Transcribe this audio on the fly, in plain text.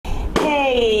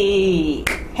Hey,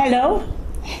 hello.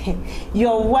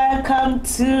 You're welcome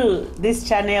to this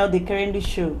channel, The Kerendu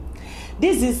Show.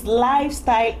 This is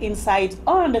Lifestyle Insight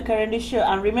on The Kerendu Show,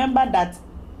 and remember that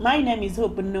my name is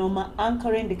Hope Noma,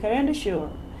 anchoring The Kerendu Show.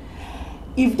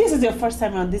 If this is your first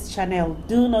time on this channel,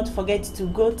 do not forget to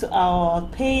go to our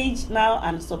page now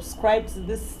and subscribe to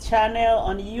this channel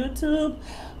on YouTube,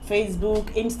 Facebook,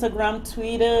 Instagram,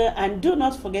 Twitter, and do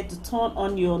not forget to turn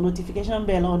on your notification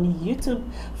bell on YouTube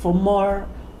for more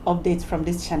updates from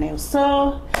this channel.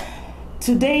 So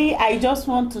today I just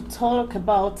want to talk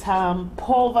about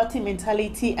poverty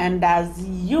mentality, and as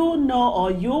you know,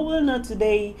 or you will know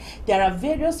today, there are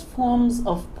various forms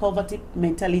of poverty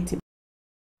mentality.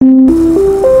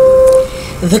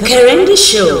 The Kerendu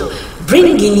Show,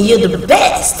 bringing you the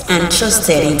best and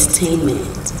trusted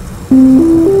entertainment.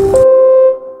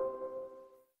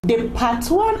 The part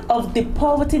one of the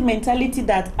poverty mentality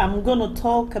that I'm going to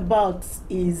talk about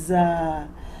is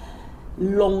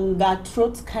longer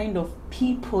throat kind of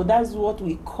people. That's what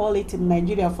we call it in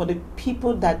Nigeria, for the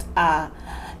people that are,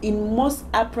 in most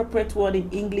appropriate word in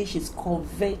English is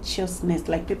covetousness,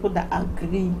 like people that are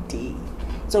greedy.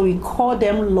 So we call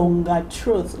them longer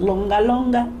throat, longer.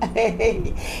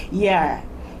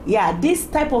 Yeah, this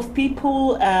type of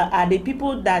people are the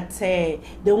people that they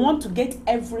want to get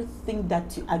everything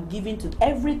that you are giving to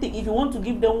everything. If you want to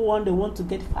give them one, they want to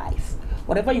get five.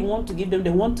 Whatever you want to give them,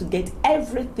 they want to get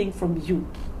everything from you.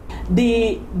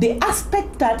 The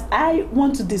aspect that I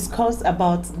want to discuss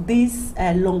about these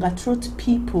longer throat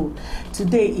people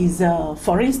today is,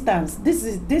 for instance,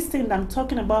 this thing I'm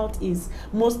talking about is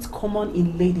most common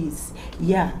in ladies.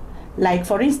 Yeah, like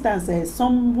for instance,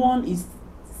 someone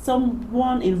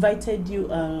invited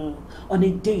you on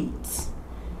a date.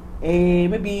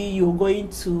 Maybe you're going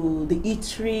to the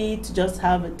eatery to just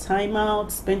have a time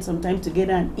out, spend some time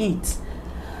together and eat.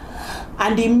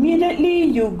 And immediately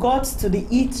you got to the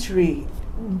eatery,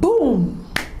 boom,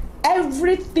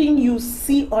 everything you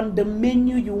see on the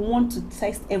menu, you want to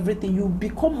taste everything. You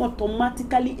become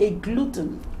automatically a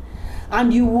glutton,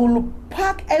 and you will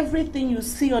pack everything you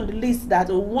see on the list, that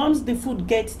once the food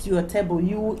gets to your table,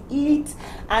 you will eat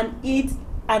and eat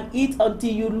and eat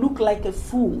until you look like a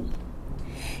fool.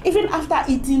 Even after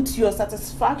eating to your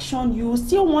satisfaction, you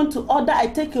still want to order a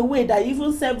takeaway that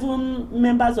even 7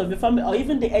 members of your family, or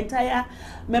even the entire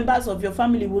members of your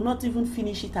family, will not even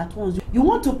finish it at once. You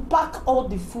want to pack all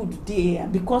the food there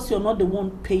because you're not the one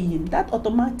paying. That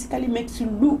automatically makes you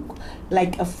look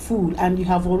like a fool, and you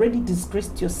have already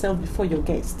disgraced yourself before your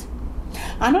guest.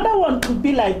 Another one could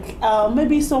be like,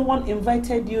 maybe someone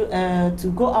invited you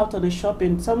to go out on a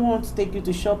shopping. Someone wants to take you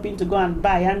to shopping to go and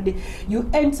buy, and you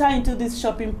enter into this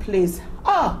shopping place.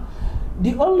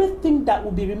 The only thing that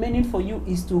will be remaining for you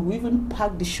is to even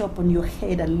pack the shop on your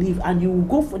head and leave, and you will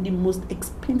go for the most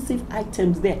expensive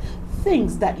items there,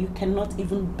 things that you cannot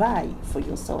even buy for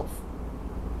yourself.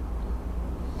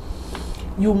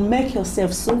 You make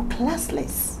yourself so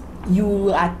classless. You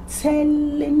are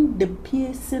telling the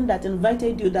person that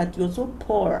invited you that you're so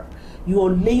poor,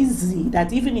 you're lazy,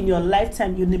 that even in your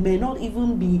lifetime you may not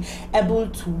even be able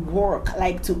to work,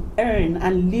 like to earn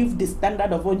and live the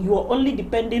standard of what you are, only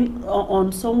depending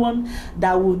on someone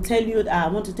that will tell you that I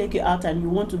want to take you out, and you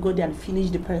want to go there and finish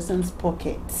the person's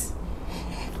pockets.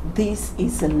 This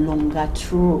is a longer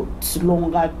throat,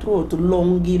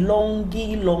 longy,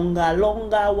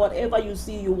 longer, whatever you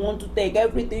see you want to take,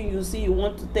 everything you see you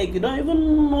want to take. You don't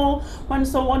even know when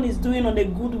someone is doing on a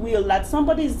goodwill that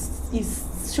somebody is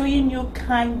showing you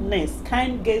kindness,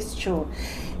 kind gesture.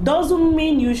 Doesn't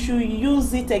mean you should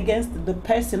use it against the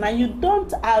person, and you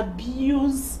don't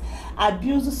abuse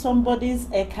somebody's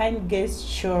kind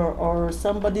gesture or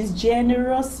somebody's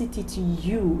generosity to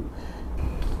you.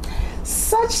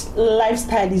 Such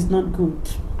lifestyle is not good.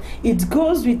 It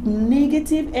goes with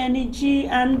negative energy,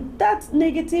 and that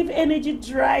negative energy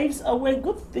drives away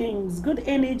good things, good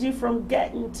energy from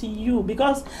getting to you,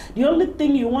 because the only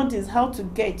thing you want is how to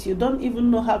get. You don't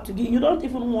even know how to give. You don't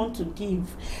even want to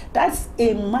give. That's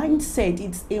a mindset.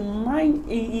 It's a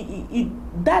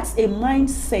that's a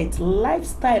mindset,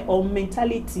 lifestyle or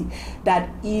mentality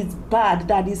that is bad,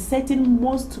 that is setting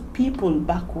most people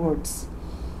backwards.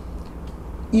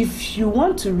 If you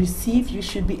want to receive, you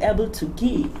should be able to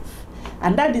give.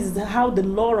 And that is how the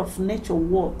law of nature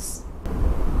works.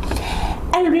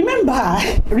 And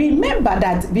remember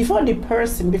that before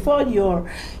your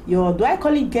do I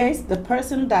call it guest, the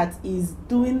person that is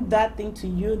doing that thing to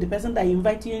you, the person that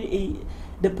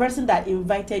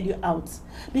invited you out,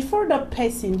 before that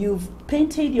person, you've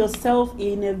painted yourself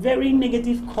in a very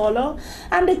negative color,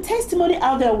 and the testimony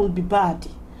out there will be bad.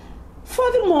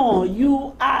 Furthermore,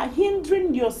 you are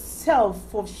hindering yourself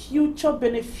for future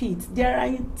benefits. There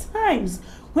are times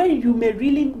when you may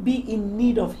really be in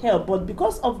need of help, but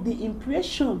because of the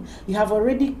impression you have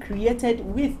already created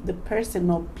with the person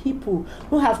or people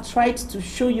who have tried to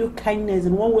show you kindness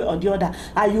in one way or the other,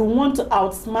 and you want to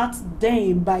outsmart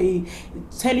them by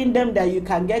telling them that you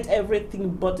can get everything,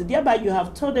 but thereby you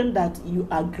have told them that you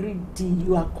are greedy,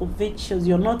 you are covetous,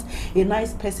 you're not a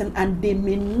nice person, and they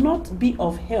may not be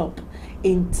of help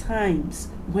in times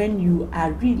when you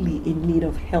are really in need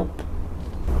of help.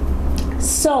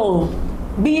 So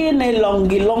being a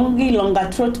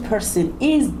longer throat person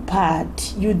is bad.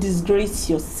 You disgrace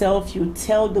yourself. You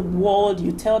tell the world,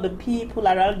 you tell the people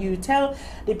around you, you tell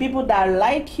the people that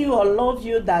like you or love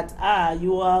you that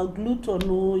you are glutton,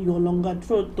 you're longer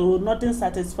throat, nothing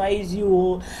satisfies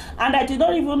you, and that you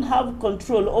don't even have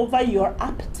control over your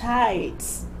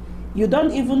appetites. You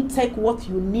don't even take what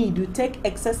you need, you take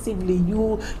excessively.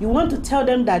 You want to tell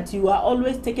them that you are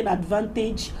always taking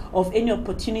advantage of any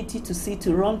opportunity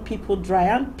to run people dry,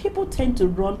 and people tend to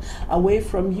run away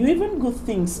from you. Even good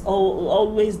things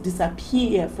always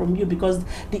disappear from you because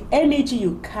the energy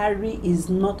you carry is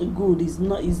not good, is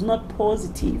not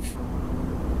positive.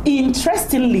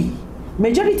 Interestingly,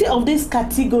 majority of this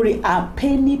category are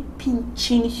penny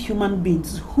pinching human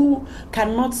beings who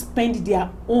cannot spend their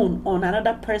own on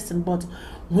another person, but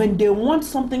when they want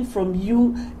something from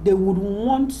you, they would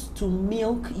want to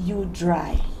milk you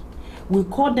dry. We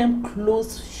call them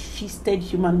close-fisted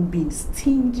human beings,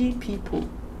 stingy people.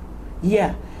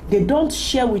 Yeah, they don't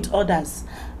share with others,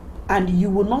 and you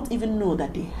will not even know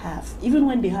that they have. Even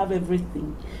when they have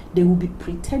everything, they will be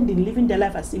pretending, living their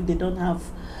life as if they don't have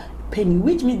penny,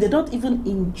 which means they don't even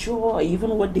enjoy even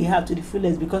what they have to the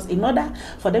fullest, because in order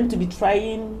for them to be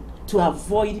trying to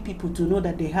avoid people to know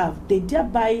that they have, they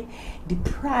thereby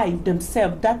deprive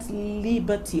themselves that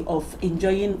liberty of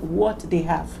enjoying what they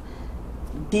have.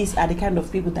 These are the kind of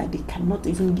people that they cannot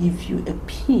even give you a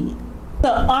pin.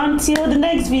 So until the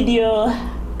next video,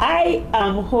 I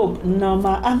am Hope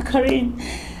Norma, anchoring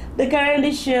the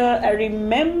Current Show.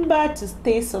 Remember to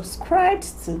stay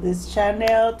subscribed to this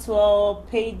channel, to our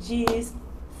pages,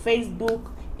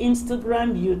 Facebook,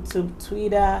 Instagram, YouTube,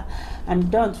 Twitter, and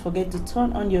don't forget to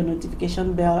turn on your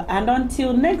notification bell. And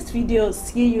until next video,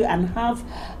 see you and have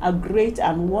a great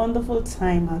and wonderful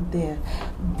time out there.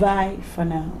 Bye for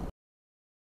now.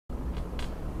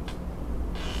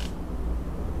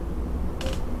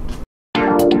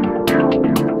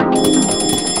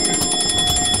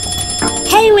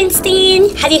 Hey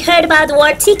Winston, have you heard about the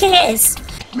word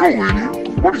TKS? No,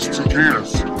 Annie. What is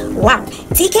TKS? Wow,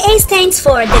 TKA stands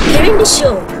for The Current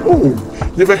Show.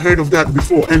 Oh, never heard of that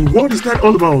before. And what is that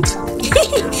all about?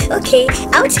 Okay,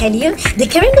 I'll tell you. The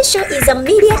Current Show is a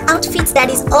media outfit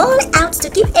that is all out to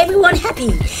keep everyone happy.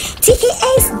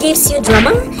 TKS gives you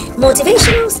drama,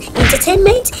 motivationals,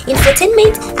 entertainment,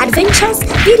 infotainment, adventures,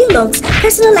 video logs,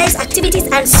 personalized activities,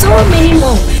 and so many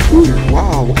more. Oh,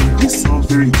 wow. This sounds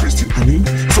very interesting, Annie.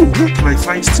 So where can I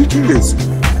find TKS?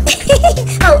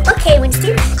 Oh, okay,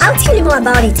 Winston. I'll tell you more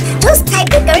about it. Just type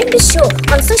The Current Show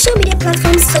on social media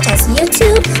platforms such as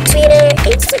YouTube, Twitter,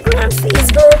 Instagram,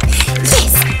 Facebook.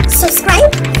 Yes,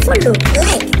 subscribe, follow,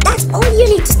 like. That's all you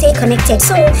need to stay connected.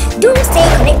 So don't stay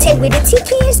connected with the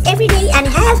TKS every day and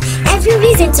have every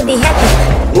reason to be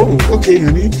happy. Oh, okay,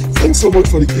 Annie. Thanks so much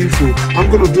for the info. I'm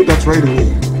gonna do that right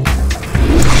away.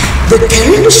 The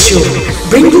Current Show,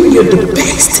 bringing you the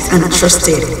best and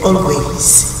trusted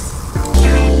always.